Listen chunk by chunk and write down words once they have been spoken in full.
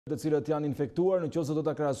të cilët janë infektuar nëse do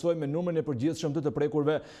ta krahasojmë me numrin e përgjithshëm të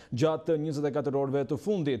prekurve gjatë 24 orëve të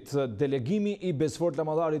fundit. Delegimi i Besfort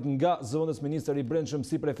Llamallarit nga zëvendës ministër i Brendshëm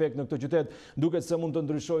si prefekt në këtë qytet duket se mund të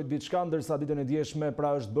ndryshojë diçka, ndërsa ditën e djeshme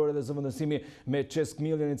pra është bërë edhe zëvendësimi me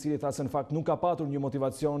Çeskmillin, i cili tha se në fakt nuk ka patur një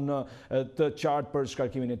motivacion të qartë për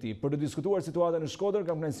shkarkimin e tij. Për të diskutuar situatën në Shkodër,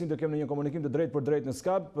 kam kënaqësinë të kem në një komunikim të drejtë për drejtë në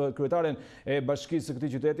Skap kryetaren e bashkisë së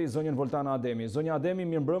këtij qyteti, zonjën Voltana Ademi. Zonja Ademi,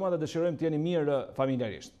 mirëmbrëma dhe dëshirojmë të jeni mirë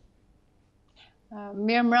familjarisht.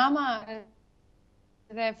 Mirë mbrëma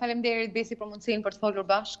dhe faleminderit Besi për mundësinë për të folur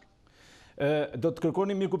bashkë. Do të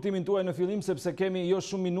kërkoni mirëkuptimin tuaj në fillim sepse kemi jo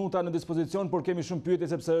shumë minuta në dispozicion, por kemi shumë pyetje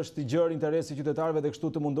sepse është i gjerë interesi i qytetarëve dhe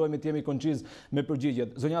kështu të mundohemi të jemi konciz me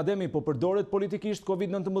përgjigjet. Zonja Ademi, po përdoret politikisht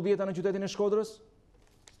COVID-19 në qytetin e Shkodrës?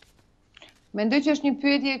 Mendoj që është një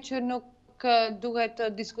pyetje që nuk duhet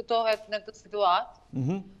të diskutohet në këtë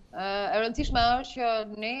situatë. E rëndësishme është që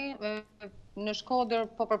ne në Shkodër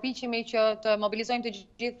po përpiqemi që të mobilizojmë të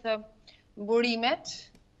gjithë burimet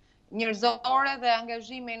njerëzore dhe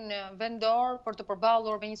angazhimin vendor për të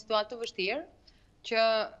përballur me një situatë të vështirë, që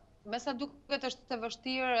me sa duket është të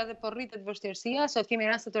vështirë edhe po rritet vështirësia. Sot kemi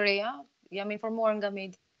raste të reja, jam informuar nga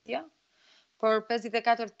media, për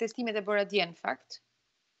 54 testimet e bëra dje në fakt.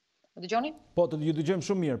 Më dëgjoni? Po, të ju dëgjojmë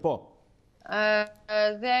shumë mirë, po.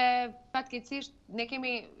 Dhe fatkeqësisht ne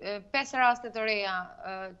kemi 5 raste të reja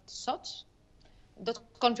sot. Do të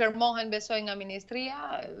konfirmohen, besoj, nga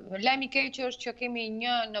ministria. Lajmi i keq është që kemi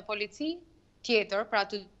një në polici tjetër, pra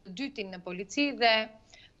të dytin në polici dhe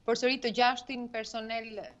përsëri të 6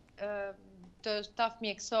 personel të staf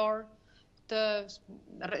mjekësor të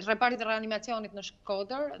reparit të reanimacionit në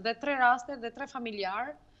Shkodër dhe 3 raste dhe 3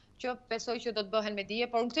 familjar që besoj që do të bëhen me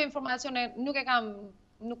dije, por në këtë informacione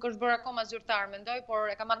nuk është bërë akoma zyrtar, mendoj,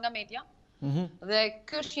 por e kam marrë nga media. Dhe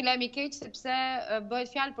ky është një lajm i keq sepse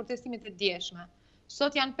bëhet fjalë për testimet e djeshme.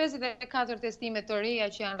 Sot janë 54 testime të reja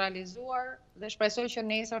që janë realizuar dhe shpresoj që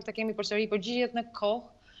nesër të kemi përsëri përgjigjet në kohë,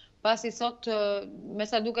 pasi sot me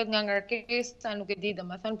sa duket nga ngarkesa nuk e di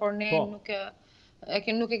domethënë, por ne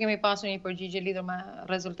nuk e kemi pasur një përgjigje lidhur me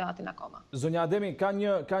rezultatin akoma. Zonja Ademi, ka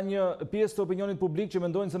një pjesë të opinionit publik që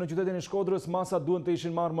mendojnë se në qytetin e Shkodrës masat duhen të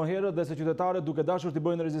ishin marrë më herët dhe se qytetarët duke dashur të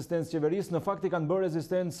bëjnë rezistencë qeverisë, në fakt i kanë bërë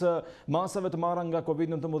rezistencë masave të marra nga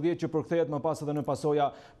COVID-19 që përkthehet më pas edhe në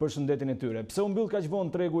pasoja për shëndetin e tyre. Pse u mbyll kaq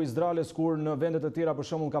vonë tregu i Izraeles kur në vende të tjera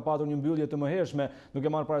për shembull ka patur një mbyllje të mëhershme,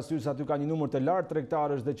 duke marrë parasysh se aty ka një numër të lartë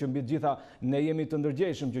tregtarësh dhe që mbi të gjitha ne jemi të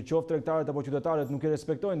ndërgjegjshëm që qoftë tregtarët apo qytetarët nuk i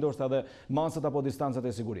respektojnë ndoshta edhe masat apo distancat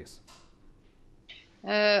e sigurisë.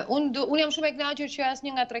 Unë jam shumë e kënaqur që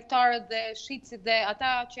asnjë nga tregtarët dhe shitësit dhe ata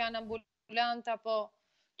që janë ambulant apo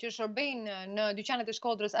që shërbejnë në dyqanet e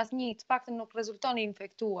Shkodrës, asnjë të paktën nuk rezulton i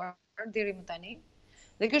infektuar deri më tani.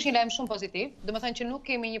 Dhe kjo është një lajm shumë pozitiv. Domethënë që nuk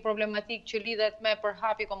kemi një problematikë që lidhet me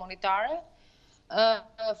përhapje komunitare.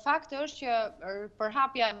 Fakti është që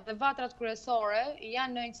përhapja dhe vatrat kryesore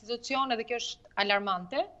janë në institucione dhe kjo është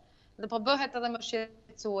alarmante dhe po bëhet edhe më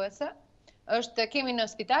shqetësuese. Kemi në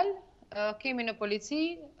spital, kemi në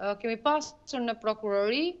polici, kemi pasur në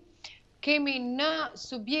prokurori, kemi në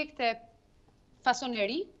subjekte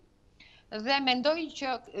fasoneri dhe mendoj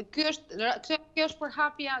që kjo është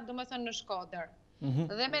përhapja domethënë në Shkodër.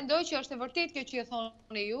 Dhe mendoj që është e vërtet kjo që e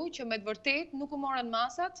thoni ju, që me të vërtet nuk u morën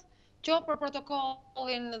masat, që për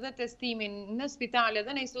protokollin dhe testimin në spitale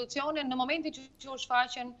dhe në institucione në momentin që u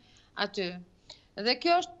shfaqen aty. Dhe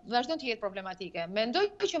kjo vazhdon të jetë problematike. Mendoj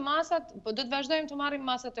që masat, do të vazhdojmë të marrim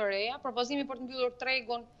masat të reja, propozimi për të mbyllur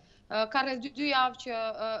tregun ka rreth 2 javë që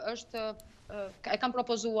e kam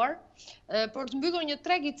propozuar, për të mbyllur një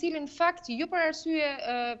treg i cili në fakt jo për arsye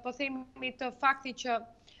po themi të faktit që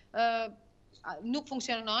nuk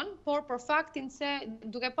funksionon, por për faktin se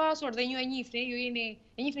duke pasur dhe ju e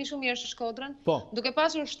njihni shumë mirë Shkodrën, duke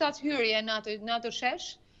pasur 7 hyrje në atë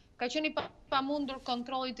shesh, ka qenë pamundur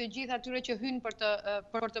kontrolli të gjithë atyre që hynë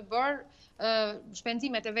për të bërë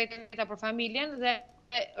shpenzimet e veta për familjen dhe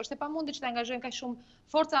është e pamundur që të angazhojnë kaq shumë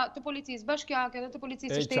forca të policisë bashkiake dhe të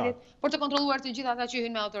policisë së shtetit për të kontrolluar të gjithë ata që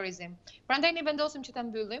hynë me autorizim. Prandaj ne vendosim që ta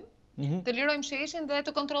mbyllim, të lirojmë sheshin dhe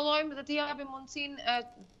të kontrollojmë dhe të japim mundësinë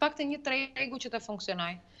paktën një tregu që të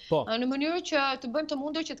funksionojë. Në mënyrë që të bëjmë të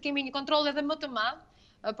mundur që të kemi një kontroll edhe më të madh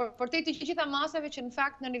për të gjitha masave që në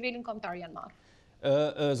fakt në nivelin kombëtar janë marrë.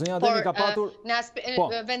 Zonja Ademi ka patur...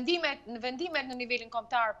 Vendimet në nivelin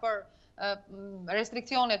kombëtar për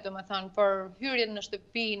restriksionet, domethënë, për hyrjen në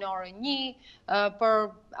shtëpi në orën 1, për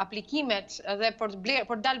aplikimet dhe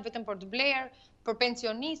për dalë vetëm për të blerë, për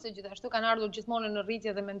pensionistët gjithashtu kanë ardhur gjithmonë në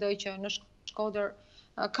rritje dhe mendoj që në Shkodër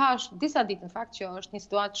ka disa ditë në fakt që është një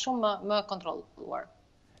situatë shumë më kontrolluar.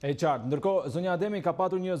 E qartë. Ndërkohë, zonja Ademi ka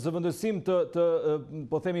patur një zëvendësim të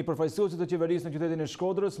po themi përfaqësuesit të qeverisë në qytetin e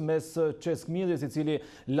Shkodrës mes Çeskmiljes, i cili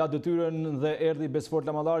la detyrën dhe erdhi Besfort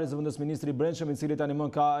Lamallari, zëvendës ministri i Brendshëm, i cili tani më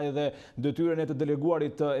ka edhe detyrën e të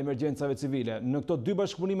deleguarit të emergjencave civile. Në këto dy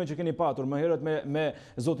bashkëpunime që keni patur, më herët me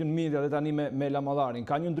zotin Milja dhe tani me Lamallarin,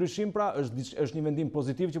 ka një ndryshim pra, është një vendim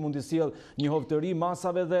pozitiv që mund të sjellë një hovë të ri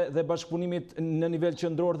masave dhe bashkëpunimit në nivel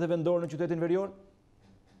qendror dhe vendor në qytetin verior?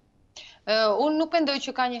 Unë nuk mendoj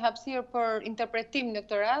që ka një hapësirë për interpretim në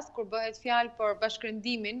këtë rast, kur bëhet fjalë për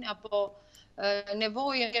bashkërendimin apo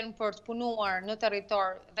nevojën për të punuar në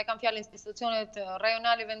territor, dhe kam fjalën institucionet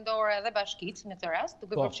rajonale, vendore dhe bashkitë në këtë rast,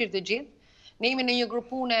 duke përfshirë të gjithë. Ne jemi në një grup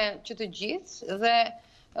pune që të gjithë dhe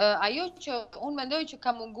ajo që unë mendoj që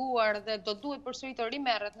ka munguar dhe do duhet përsëri të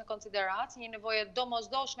rimerret në konsideratë, një nevojë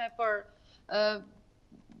domosdoshme për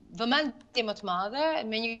vëmendje më të madhe,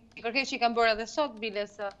 me një kërkesë që i kam bërë edhe sot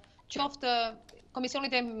biles qoftë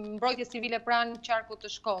Komisionit e Mbrojtjes Civile pranë qarkut të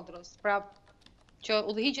Shkodrës, pra që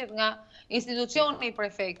udhëhiqet nga institucioni i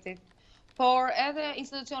prefektit, por edhe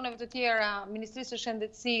institucioneve të tjera, Ministrisë së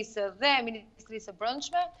Shëndetësisë dhe Ministrisë së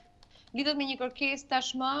Brendshme, lidhet me një kërkesë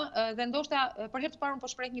tashmë dhe ndoshta për herë të parë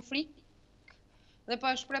po shpreh një frikë dhe po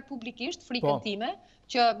e shpreh publikisht frikën time,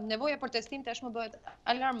 që nevoja për testim tashmë bëhet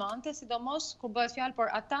alarmante, sidomos kur bëhet fjalë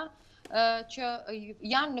për ata që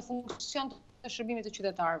janë në funksion të shërbimit të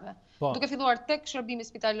qytetarëve. Duke filluar tek shërbimi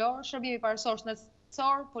spitalor, shërbimi parësor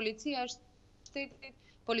shëndetësor, policia e shtetit,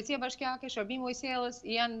 policia bashkiake, shërbimi ujësiellës,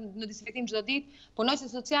 janë në disinfektim çdo ditë,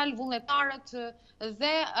 punojësit social, vullnetarët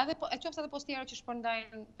dhe qoftë edhe postierët që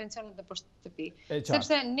shpërndajnë pensionet në shtëpi.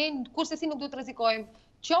 Sepse ne kurse si nuk duhet të rrezikojmë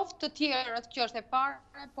qoftë të tjerët, kjo është e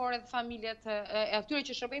parë, por edhe familjet e atyre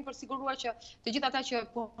që shërbejnë për siguruar që të gjithë ata që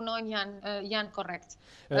punojnë janë korrekt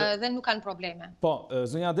dhe nuk kanë probleme. Po,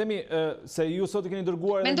 zonja Ademi, se ju sot i keni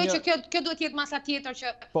dërguar... Mendoj që kjo duhet jetë masa tjetër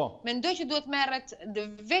që... Mendoj që duhet merret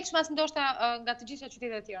veç mas ndoshta nga të gjitha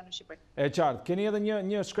qytetet e tjera në Shqipëri. E qartë, keni edhe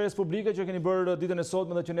një shkresë publike që keni bërë ditën e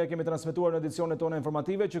sotme dhe që ne kemi transmetuar në edicionet tona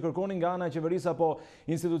informative, që kërkonin nga ana e qeverisë apo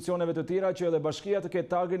institucioneve të tjera që edhe bashkia të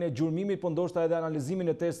ketë tagrin e gjurmimit, po ndoshta edhe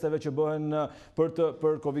analizimin e testeve që bëhen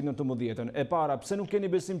për COVID-19. E para, pse nuk keni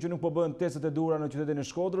besim që nuk po bëhen testet e duhura në qytetin e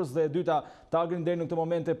Shkodrës, dhe e dyta, tagrin deri në këtë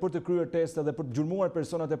momente për të kryer teste dhe për të gjurmuar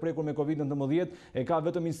personat e prekur me COVID-19 e ka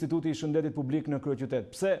vetëm Instituti i Shëndetit Publik në kryeqytet.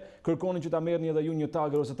 Pse kërkonin që ta merrni edhe ju një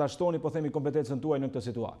tagër ose ta shtoni po themi kompetencën tuaj në këtë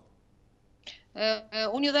situatë?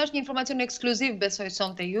 Unë ju dhash një informacion ekskluziv, besoj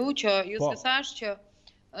sonte ju, që ju se thash që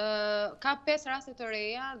ka 5 raste të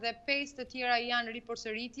reja dhe 5 të tjera janë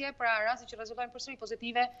ripërsëritje, pra raste që rezultojnë përsëri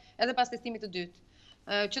pozitive edhe pas testimit të dytë.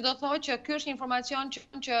 Që do thotë që ky është një informacion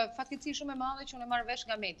që fatkeqësisht shumë e madhe që unë e marr vesh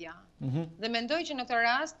nga media. Dhe mendoj që në këtë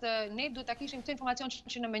rast ne duhet ta kishim këtë informacion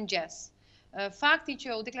që në mëngjes. Fakti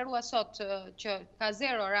që u deklarua sot që ka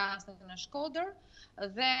 0 raste në Shkodër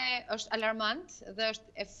dhe është alarmant dhe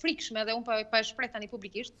është e frikshme dhe unë po e shpreh tani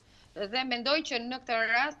publikisht. Dhe mendoj që në këtë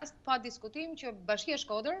rast pa diskutim që Bashkia e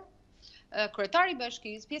Shkodër, kryetari i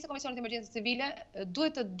bashkisë, pjesë e Komisionit të Emergjencës Civile,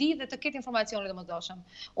 duhet të di dhe të ketë informacione domosdoshëm.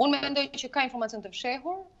 Unë mendoj që ka informacion të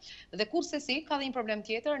fshehur dhe kurse si ka dhe një problem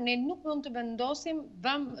tjetër, ne nuk mund të vendosim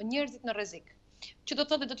vëmë njerëzit në rrezik. Që do të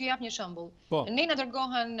thotë, do t'ju jap një shembull. Ne na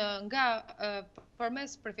dërgohen nga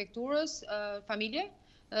përmes prefekturës familje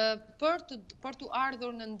për të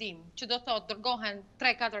ardhur në ndihmë, që do thotë dërgohen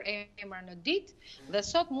 3-4 emra në ditë dhe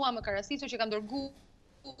sot mua më ka rastësisur që kam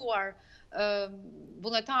dërguar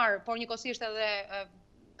vullnetar, por njëkohësisht edhe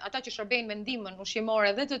ata që shërbejnë me ndihmën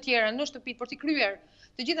ushqimore dhe të tjera në shtëpi për të kryer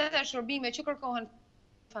të gjitha ata shërbime që kërkohen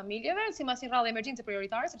familjeve, sipas një rradhe emergjencë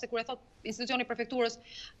prioritare, sepse kur e thot institucioni i prefekturës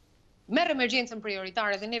merr emergjencën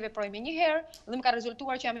prioritare dhe ne veprojmë një herë, dhe më ka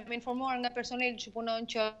rezultuar që jam informuar nga personeli që punon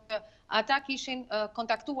që ata kishin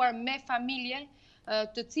kontaktuar me familje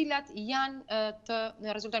të cilat janë të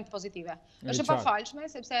rezultojnë pozitive. Është e pafalshme,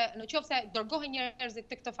 sepse në qoftë se dërgohen njerëzit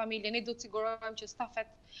tek këtë familje, ne duhet të sigurojmë që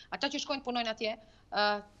stafet, ata që shkojnë punojnë atje,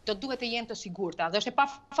 do duhet të jenë të sigurta. Dhe është e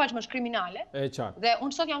pafalshme, është kriminale. Dhe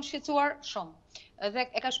unë sot jam shqetësuar shumë. Dhe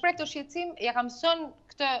e ka shpreh këtë shqetësim, ja kam thënë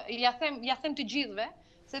këtë, ja them të gjithëve,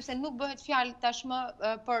 sepse nuk bëhet fjalë tashmë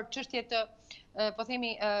për çështje të, po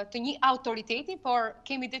themi, të një autoriteti, por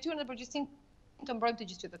kemi detyrën dhe përgjegjësinë të mbrojmë të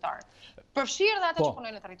gjithë qytetarët. përfshirë dhe ata që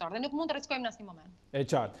punojnë në territor, dhe nuk mund të riskojmë në asnjë moment. E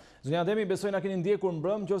qartë. Zonja Ademi, besoj na keni ndjekur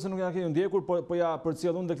mbrëm, nëse nuk na keni ndjekur, po ja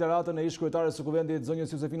përcjell unë deklaratën e ish-kryetares së Kuvendit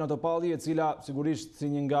zonjës Josefina Topalli, e cila sigurisht si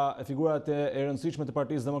një nga figurat e rëndësishme të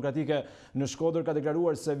Partisë Demokratike në Shkodër ka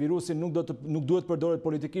deklaruar se virusi nuk duhet përdoret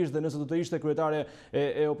politikisht, dhe nëse do të ishte kryetare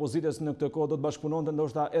e opozitës në këtë kohë do të bashkëpunonte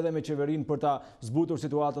ndoshta edhe me qeverinë për ta zbutur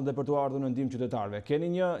situatën dhe për t'u ardhur në ndihmë qytetarëve. Keni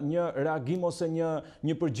një reagim ose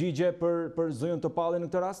një përgjigje për zonjën Topalli në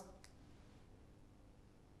këtë rast?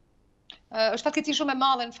 Është fatkeqësi shumë e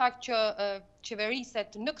madhe në fakt që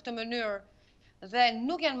qeveriset në këtë mënyrë dhe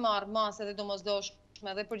nuk janë marrë masë dhe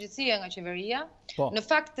domosdoshme dhe përgjegjësia nga qeveria. Në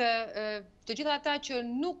fakt, të gjitha ata që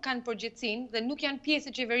nuk kanë përgjegjësinë dhe nuk janë pjesë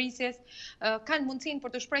e qeverisjes kanë mundësinë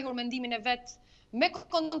për të shprehur mendimin e vet me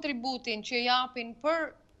kontributin që japin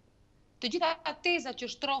për të gjitha tezat që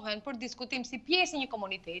shtrohen për diskutim si pjesë e një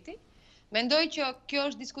komuniteti. Mendoj që kjo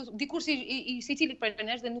është dikur si cilit prej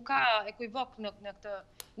nesh dhe nuk ka ekuivok në këtë,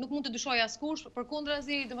 nuk mund të dyshoj askush,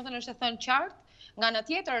 përkundrazi, domethënë është e thënë qartë. Nga ana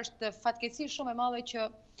tjetër është fatkeqësi shumë e madhe që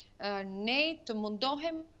ne të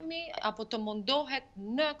mundohemi apo të mundohet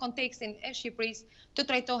në kontekstin e Shqipërisë të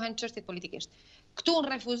trajtohen çështjet politikisht. Këtu unë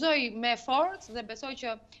refuzoj me forcë dhe besoj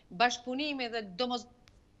që bashkëpunimi dhe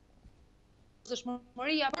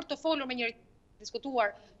domosdoshmëria për të folur me njëri diskutuar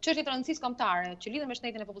çështjet e rëndësisë kombëtare që lidhen me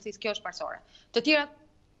shtetin e popullsisë, kjo është parsore. Të tjerat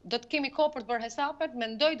do të kemi kohë për të bërë hesapet,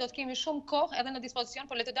 mendoj do të kemi shumë kohë edhe në dispozicion,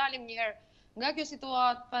 por le të dalim një herë nga kjo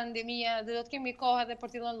situatë, pandemia, dhe do të kemi kohë edhe për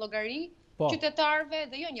t'i dhënë llogari qytetarëve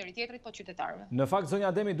dhe jo njëri tjetrit, po qytetarëve. Në fakt, zonja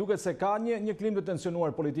Ademi, duket se ka një klim të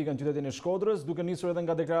tensionuar politike në qytetin e Shkodrës, duke nisur edhe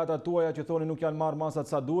nga deklaratat tuaja që thoni nuk janë marrë masat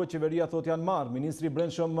sa duhet, qeveria thotë janë marrë. Ministri i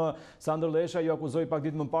Brendshëm Sandër Lesha ju akuzoi pak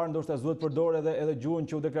ditë më parë, ndoshta duhet përdor edhe gjuhën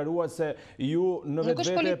që u deklaruat se ju në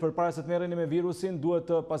vetvete përpara se të merreni me virusin duhet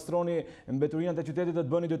të pastroni mbeturinat e qytetit dhe të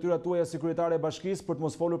bëni detyrat tuaja si kryetare e bashkisë për të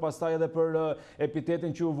mos folur pastaj edhe për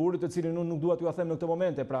epitetin që u vurit, të cilin unë nuk dua t'ju a them në këtë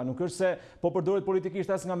momente. Pra, nuk është se po përdoret politikisht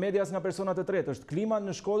as nga media as nga persona të tretë, është klima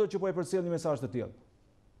në Shkodër që po e përcjell një mesazh të tillë.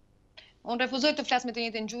 Unë refuzoj të flas me të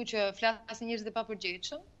njëjtën gjuhë që flasin njerëzit e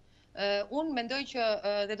papërgjegjshëm. Unë mendoj që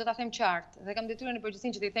dhe do ta them qartë, dhe kam detyrën e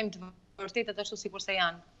përgjegjësinë që t'i them të vërtetat ashtu sikur se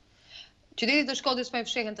janë. Qytetit të Shkodrës po e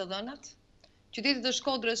fshehen të dhënat. Qytetit të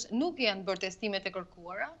Shkodrës nuk janë bërë testimet e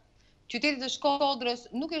kërkuara. Qytetit të Shkodrës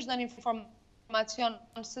nuk është dhënë informacion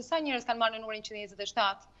se sa njerëz kanë marrë në numrin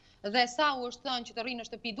 127 dhe sa u është thënë që të rrinë në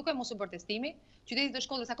shtëpi duke mos u bërë testimi. Qytetit të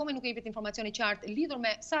Shkodrës akoma nuk e jepet informacion i qartë lidhur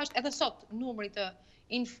me sa është edhe sot numri të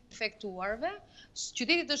infektuarve.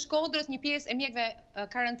 Qytetit të Shkodrës një pjesë e mjekëve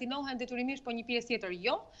karantinohen detyrimisht, po një pjesë tjetër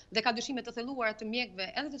jo, dhe ka dyshime të thelluara të mjekëve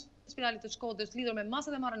edhe të spitalit të Shkodrës lidhur me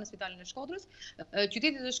masat e marra në spitalin e Shkodrës.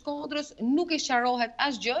 Qytetit të Shkodrës nuk i sqarohet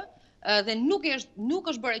asgjë dhe nuk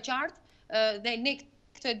është bërë qartë dhe ne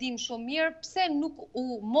këtë e dim shumë mirë, pse nuk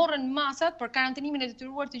u morën masat për karantinimin e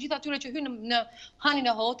detyruar të gjithë atyre që hynë në hanin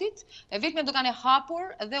e hotit, vetëm dokanë e hapur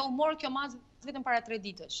dhe u morë kjo masë vetëm para 3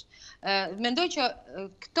 ditësh. Mendoj që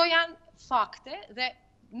këto janë fakte dhe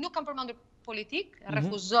nuk kam përmendur politik,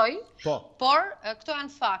 refuzoj, por këto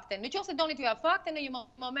janë fakte. Në qoftë se doni t'ju jap fakte, në një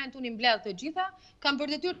moment unë i mbledh të gjitha, kam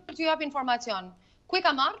bërë detyrë për t'ju jap informacion. Ku i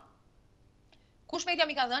ka marrë? Kush media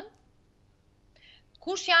mi ka dhënë?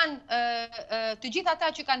 Kush janë të gjitha ata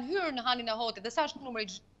që kanë hyrë në hanin e hotit dhe sa është numri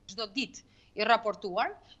çdo ditë i raportuar,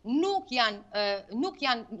 nuk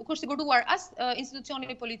është siguruar as institucioni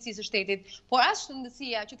i policisë së shtetit, por as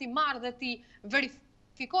shëndetësia që ti marrë dhe ti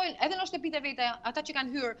verifikojnë edhe në shtëpitë e veta ata që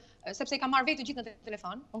kanë hyrë, sepse i ka marrë vetë të gjithë në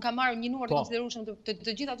telefon. Unë kam marrë një numër të konsiderueshëm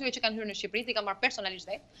të gjithë atyre që kanë hyrë në Shqipëri, i kam marrë personalisht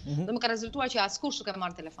vetë, dhe më ka rezultuar që askush nuk e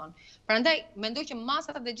marrë telefon. Prandaj mendoj që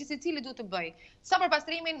masat dhe gjithë secili duhet të bëj. Sa për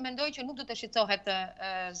pastrimin, mendoj që nuk do të shqetësohet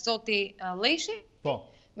zoti Leshi.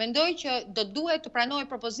 Mendoj që do duhet të pranoj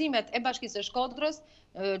propozimet e Bashkisë së Shkodrës,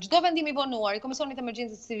 çdo vendim i vonuar i Komisionit të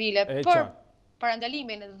Emergjencës Civile për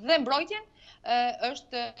parandalimin dhe mbrojtjen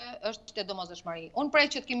është e domosdoshmëri. Unë prej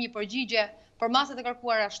që të kemi një përgjigje për masat e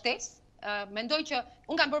kërkuara shtesë. Mendoj që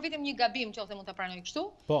unë kam bërë vetëm një gabim, nëse mund ta pranoj kështu.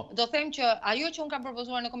 Do them që ajo që unë kam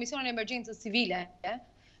propozuar në Komisionin e Emergjencës Civile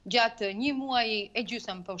gjatë 1 muaji e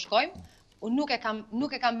gjysmë po shkojmë, unë nuk e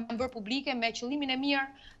kam bërë publike me qëllimin e mirë,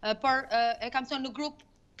 por e kam thënë në grup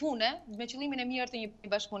pune me qëllimin e mirë të një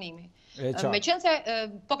bashkëpunimi. Meqense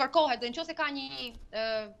po kërkohet, dhe nëse ka një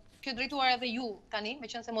kjo drejtuar edhe ju tani,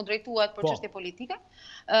 meqense mu drejtuat për çështje politike,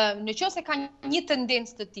 nëse ka një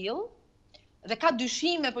tendencë të tillë dhe ka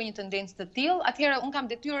dyshime për një tendencë të tillë, atëherë un kam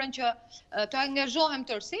detyrën që të angazhohem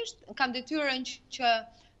tërësisht, kam detyrën që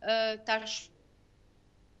ta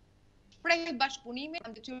shpreh bashkëpunimin,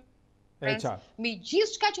 kam detyrën me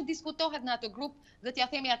gjithçka që diskutohet në atë grup dhe t'ia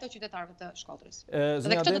themi ato qytetarëve të Shkodrës.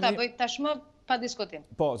 Dhe këtë do ta bëj tashmë pa diskutim.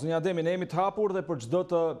 Po, zonja Ademi, ne jemi të hapur dhe për çdo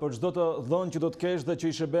të dhënë që do të kesh dhe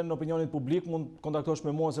që i shërben në opinionit publik, mund kontaktosh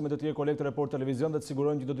me mua ose me të tjerë kolegë të Report Televizion dhe të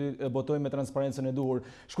sigurojmë që do të botojmë me transparencën e duhur.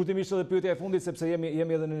 Shkurtimisht edhe pyetja e fundit sepse jemi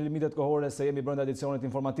edhe në limitet kohore se jemi brenda edicionit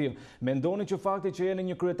informativ. Mendoni që fakti që jeni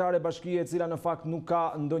një kryetare bashkie e cila në fakt nuk ka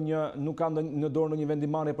në dorë ndonjë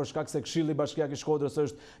vendimarrje për shkak se Këshilli Bashkiak i Shkodrës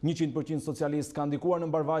është 100% socialist, ka ndikuar në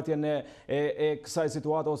mbarvajtjen e kësaj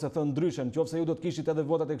situate ose thënë ndryshe, nëse ju do të kishit edhe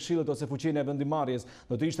votat e Këshillit ose fuqinë e vendimarrjes,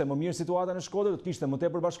 do të ishte më mirë situata në Shkodër, do të kishte më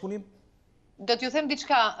tepër bashkëpunim? Do t'ju them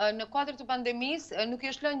diçka, në kuadër të pandemisë nuk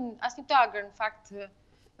është lënë asnjë tagër në fakt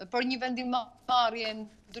për një vendimarrje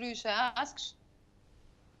ndryshe as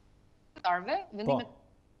këshillarve, vendimet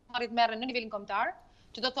marrit merren në nivelin kombëtar,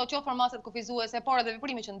 që do të thotë qoftë formasat kufizuese, por edhe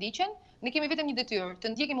veprimet që ndiqen, ne kemi vetëm një detyrë, të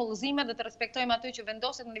ndjekim udhëzimet dhe të respektojmë atë që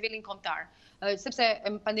vendoset në nivelin kombëtar. Sepse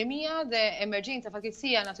pandemia dhe emergjenca,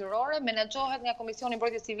 fatkeqësia natyrore menaxhohet nga Komisioni i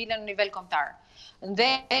Mbrojtjes Civile në nivel kombëtar. Dhe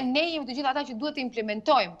ne jemi të gjithë ata që duhet të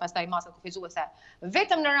implementojmë pastaj masat kufizuese.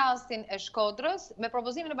 Vetëm në rastin e Shkodrës, me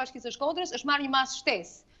propozimin e Bashkisë së Shkodrës, është marrë një masë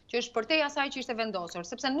shtesë, që është përtej asaj që ishte vendosur,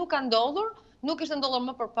 sepse nuk ka ndodhur, nuk ishte ndodhur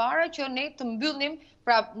më përpara që ne të mbyllnim,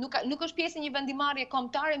 pra nuk është pjesë e një vendimarrje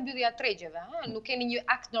kombëtare mbyllja tregjeve, nuk keni një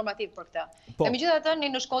akt normativ për këtë. Dhe megjithatë ne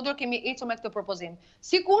në Shkodër kemi ecur me këtë propozim.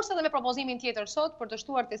 Sikurse edhe me propozimin tjetër sot për të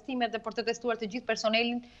shtuar testimet dhe për të testuar të gjithë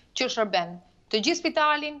personelin që shërben. Të gjithë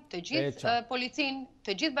spitalin, të gjithë policin,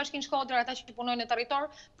 të gjithë Bashkinë Shkodër, ata që punojnë në territor,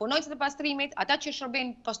 punojnësit e pastrimit, ata që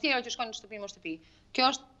shërbejnë postierë që shkojnë në shtëpi më shtëpi.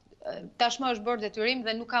 Kjo është tashmë është bërë detyrim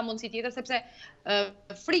dhe nuk ka mundësi tjetër, sepse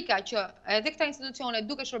frika që edhe këta institucione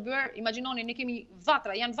duke shërbyer, imagjinoni ne kemi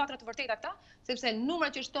vatra, janë vatra të vërteta këta, sepse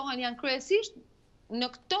numrat që shtohen janë kryesisht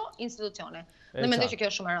në këto institucione. Dhe mendoj që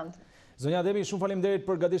kjo është shumë e rëndë. Zonja Ademi, shumë faleminderit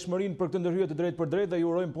për gatishmërinë për këtë ndërhyrje të drejtë për drejtë dhe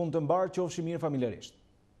ju urojmë punë të mbarë, qofshi mirë familjarisht.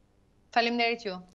 Faleminderit ju.